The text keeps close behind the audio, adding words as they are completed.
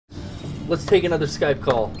Let's take another Skype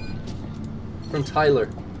call from Tyler.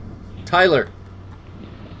 Tyler.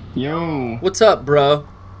 Yo. What's up, bro?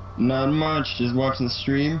 Not much. Just watching the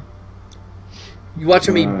stream. You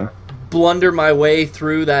watching me blunder my way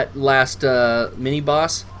through that last mini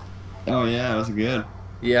boss? Oh yeah, that was good.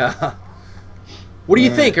 Yeah. What do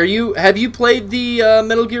you think? Have you played the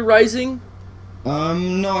Metal Gear Rising?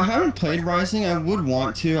 No, I haven't played Rising. I would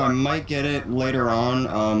want to. I might get it later on.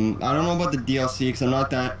 I don't know about the DLC because I'm not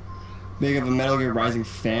that big of a Metal Gear Rising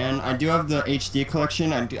fan. I do have the HD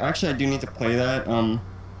collection. I do need to play that.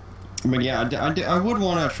 But yeah, I would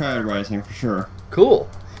want to try Rising for sure. Cool.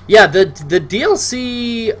 Yeah, the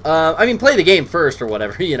DLC. I mean, play the game first or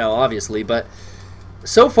whatever, you know, obviously. But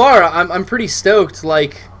so far, I'm pretty stoked.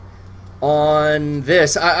 Like on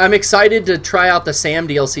this, I'm excited to try out the Sam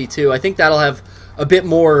DLC too. I think that'll have a bit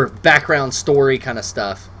more background story kind of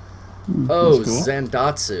stuff. Oh, cool.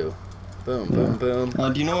 Zandatsu. Boom, boom,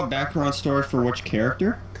 boom. Do you know a background story for which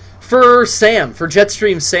character? For Sam, for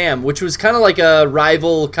Jetstream Sam, which was kind of like a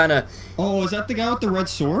rival kind of... Oh, is that the guy with the red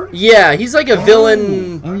sword? Yeah, he's like a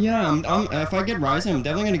villain. Oh yeah, if I get Rising, I'm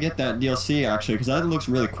definitely going to get that DLC actually, because that looks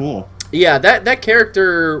really cool. Yeah, that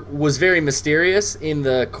character was very mysterious in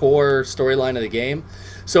the core storyline of the game,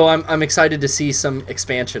 so I'm excited to see some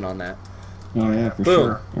expansion on that. Oh yeah, for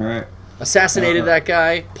sure. All right. Assassinated that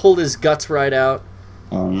guy, pulled his guts right out.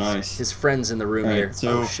 Oh, nice. His friend's in the room here.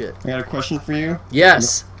 So, oh, shit. I got a question for you.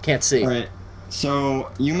 Yes. Can't see. Alright.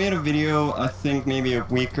 So, you made a video, I think maybe a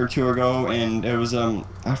week or two ago, and it was,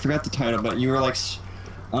 I forgot the title, but you were, like,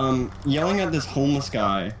 yelling at this homeless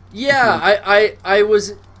guy. Yeah, I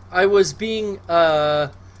was being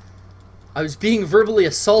verbally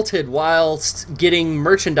assaulted whilst getting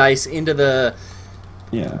merchandise into the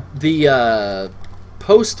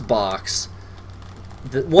post box.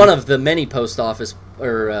 One of the many post office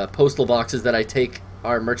or postal boxes that I take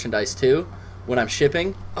our merchandise to when I'm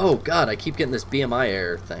shipping. Oh god, I keep getting this BMI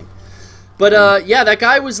error thing. But yeah, that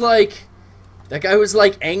guy was like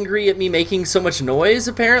angry at me making so much noise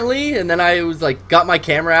apparently, and then I was like got my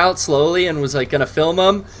camera out slowly and was like gonna film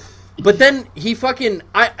him. But then he fucking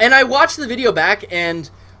I watched the video back and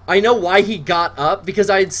I know why he got up, because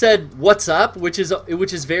I had said "what's up," which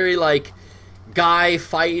is very like guy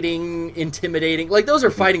fighting, intimidating. Like those are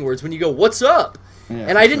fighting words when you go "what's up." Yeah,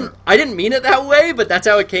 and I didn't mean it that way, but that's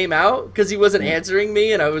how it came out, because he wasn't answering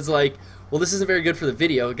me, and I was like, well, this isn't very good for the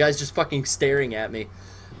video. The guy's just fucking staring at me.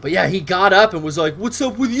 But yeah, he got up and was like, what's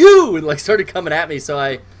up with you? And like started coming at me, so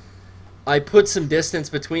I put some distance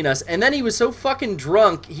between us. And then he was so fucking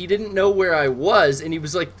drunk, he didn't know where I was, and he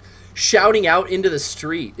was like shouting out into the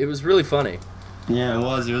street. It was really funny. Yeah, it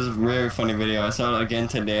was a very funny video. I saw it again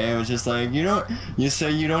today. It was just like, you say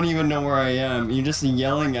you don't even know where I am. You're just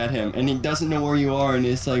yelling at him, and he doesn't know where you are, and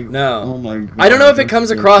it's like, no. Oh my god. I don't know if it comes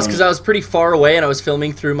across because I was pretty far away and I was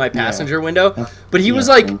filming through my passenger window, but he was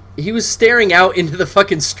like, he was staring out into the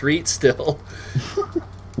fucking street still.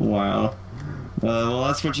 Wow. Well,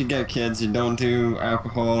 that's what you get, kids. You don't do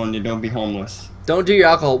alcohol and you don't be homeless. Don't do your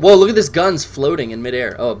alcohol. Whoa, look at this gun's floating in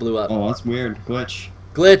midair. Oh, it blew up. Oh, that's weird.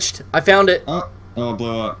 Glitched. I found it. Oh, it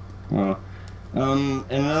blew up. Oh. And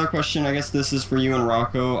another question, I guess this is for you and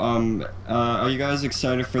Rocco. Are you guys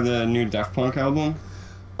excited for the new Daft Punk album?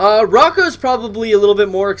 Rocco's probably a little bit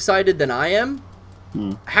more excited than I am.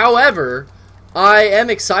 However, I am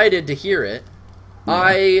excited to hear it.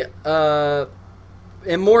 I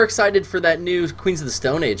am more excited for that new Queens of the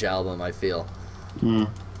Stone Age album, I feel.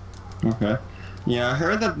 Okay. Yeah, I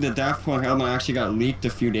heard that the Daft Punk album actually got leaked a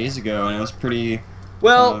few days ago, and it was pretty...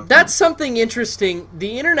 Well, that's something interesting.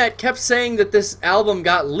 The internet kept saying that this album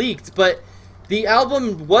got leaked, but the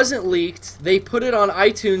album wasn't leaked. They put it on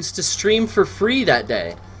iTunes to stream for free that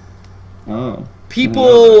day. Oh.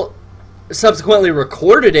 People subsequently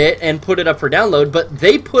recorded it and put it up for download, but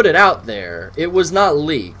they put it out there. It was not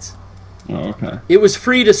leaked. Oh, okay. It was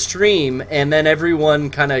free to stream, and then everyone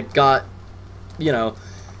kind of got, you know,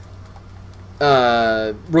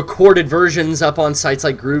 recorded versions up on sites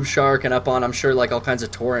like Groove Shark and up on, I'm sure, like all kinds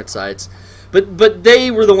of torrent sites. But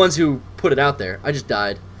they were the ones who put it out there. I just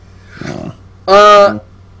died. Now,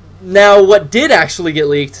 what did actually get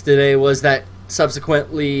leaked today was that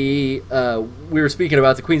subsequently we were speaking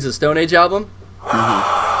about the Queens of the Stone Age album.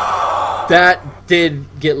 That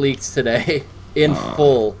did get leaked today in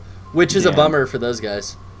full, which is a bummer for those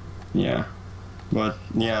guys. Yeah. But,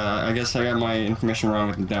 yeah, I guess I got my information wrong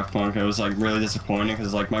with the Daft Punk. I was, like, really disappointed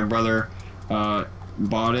because, like, my brother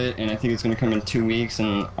bought it, and I think it's going to come in 2 weeks,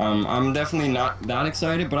 and I'm definitely not that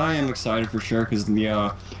excited, but I am excited for sure because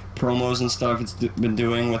the promos and stuff it's been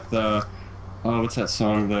doing with the, what's that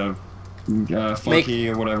song, the Funky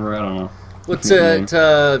or whatever, I don't know. What's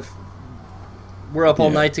We're Up All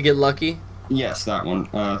Yeah. Night to Get Lucky. Yes, that one.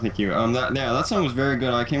 Thank you. That song was very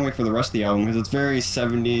good. I can't wait for the rest of the album because it's very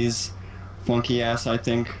 70s, funky ass. I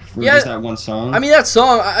think for Yeah, just that one song. I mean, that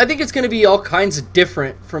song, I think it's going to be all kinds of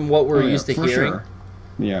different from what we're used to for hearing. Sure.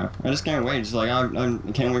 Yeah, I just can't wait. Just like I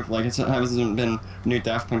can't wait. Like it hasn't been a new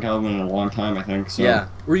Daft Punk album in a long time. I think. So. Yeah.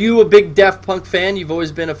 Were you a big Daft Punk fan? You've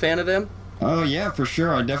always been a fan of them? Oh yeah, for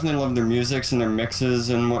sure. I definitely love their musics and their mixes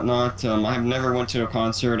and whatnot. I've never went to a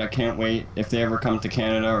concert. I can't wait if they ever come to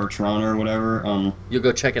Canada or Toronto or whatever. You'll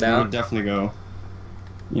go check it I out? would definitely go.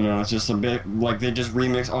 You know, it's just a bit like they just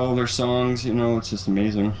remix all their songs. You know, it's just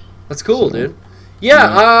amazing. That's cool, dude.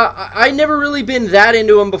 Yeah, I never really been that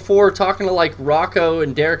into them before, talking to like Rocco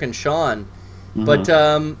and Derek and Sean. But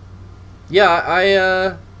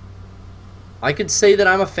yeah, I could say that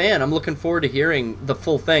I'm a fan. I'm looking forward to hearing the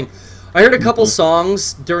full thing. I heard a couple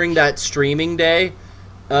songs during that streaming day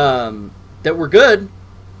that were good,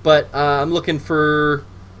 but I'm looking to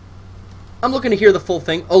hear the full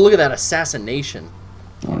thing. Oh, look at that Assassination!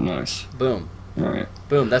 Oh, nice. Boom, All right.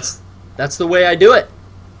 boom. That's the way I do it.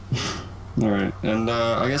 All right, and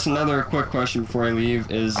I guess another quick question before I leave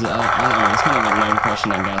is, I don't know, it's kind of a lame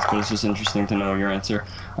question, I guess, but it's just interesting to know your answer.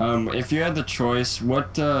 If you had the choice,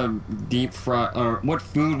 what what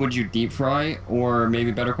food would you deep fry, or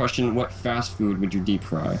maybe better question, what fast food would you deep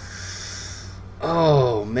fry?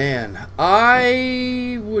 Oh man,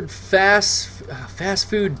 I would fast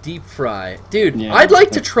food deep fry, dude. Yeah, I'd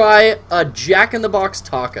like to try a Jack in the Box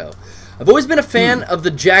taco. I've always been a fan of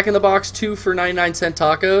the Jack in the Box 2 for 99-cent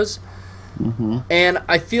tacos. And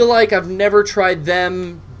I feel like I've never tried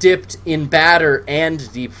them dipped in batter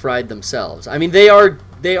and deep fried themselves. I mean, they are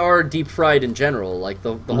deep fried in general. Like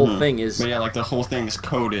the whole thing is. But yeah, like the whole thing is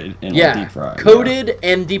coated and deep fried. Coated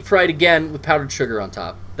and deep fried again with powdered sugar on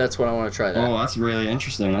top. That's what I want to try. That. Oh, that's really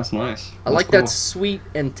interesting. That's nice. I like that sweet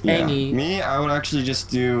and tangy. Yeah. Me, I would actually just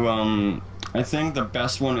do. I think the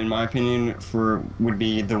best one, in my opinion, would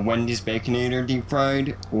be the Wendy's Baconator deep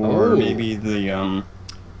fried, or maybe the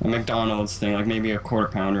a McDonald's thing, like maybe a quarter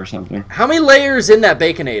pounder or something. How many layers in that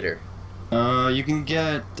Baconator? You can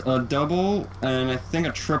get a double and I think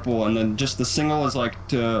a triple, and then just the single is like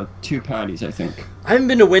 2 patties, I think. I haven't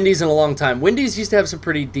been to Wendy's in a long time. Wendy's used to have some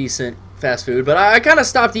pretty decent fast food, but I kind of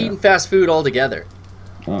stopped eating fast food altogether.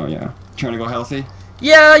 Oh yeah, trying to go healthy?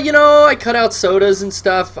 Yeah, you know, I cut out sodas and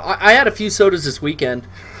stuff. I had a few sodas this weekend,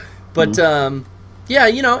 but yeah,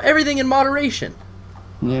 you know, everything in moderation.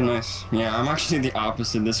 Yeah, nice. Yeah, I'm actually the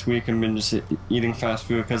opposite this week. I've been just eating fast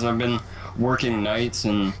food because I've been working nights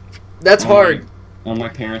and that's hard. All my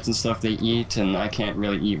parents and stuff, they eat, and I can't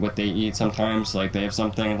really eat what they eat sometimes. Like, they have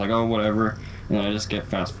something, like, oh, whatever, and I just get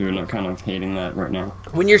fast food, and I'm kind of hating that right now.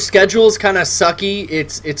 When your schedule's kind of sucky,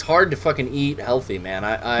 it's hard to fucking eat healthy, man.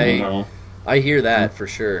 I hear that for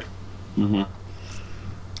sure.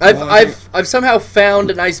 I've somehow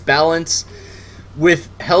found a nice balance with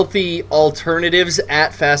healthy alternatives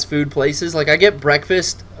at fast food places. Like, I get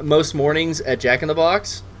breakfast most mornings at Jack in the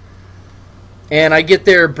Box, and I get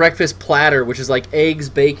their breakfast platter, which is like eggs,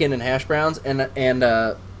 bacon, and hash browns, and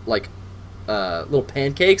like little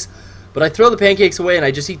pancakes. But I throw the pancakes away, and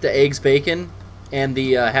I just eat the eggs, bacon, and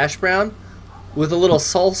the hash brown with a little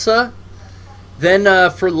salsa.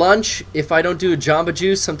 Then for lunch, if I don't do a Jamba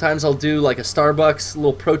Juice, sometimes I'll do like a Starbucks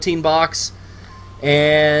little protein box.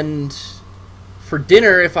 And for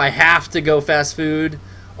dinner, if I have to go fast food,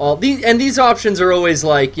 these options are always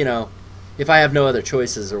like, you know, if I have no other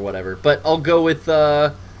choices or whatever. But I'll go with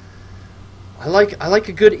I like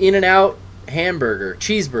a good In-N-Out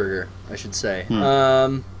cheeseburger, I should say.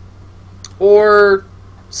 Or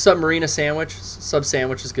Submarina sandwich. Sub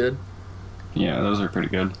sandwich is good. Yeah, those are pretty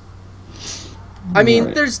good. I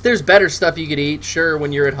mean, there's better stuff you could eat, sure,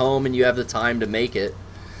 when you're at home and you have the time to make it.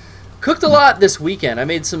 Cooked a lot this weekend. I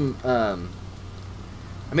made some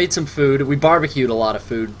food. We barbecued a lot of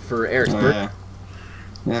food for Eric's birthday.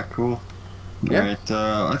 Yeah, cool. Yeah. All right,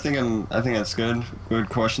 I think that's good. Good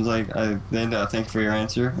questions. Thank you for your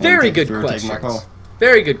answer. Very good questions. Taking my call.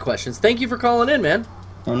 Very good questions. Thank you for calling in, man.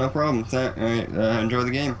 Oh, no problem. All right, enjoy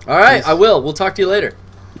the game. All right, Peace. I will. We'll talk to you later.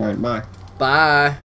 All right, bye. Bye.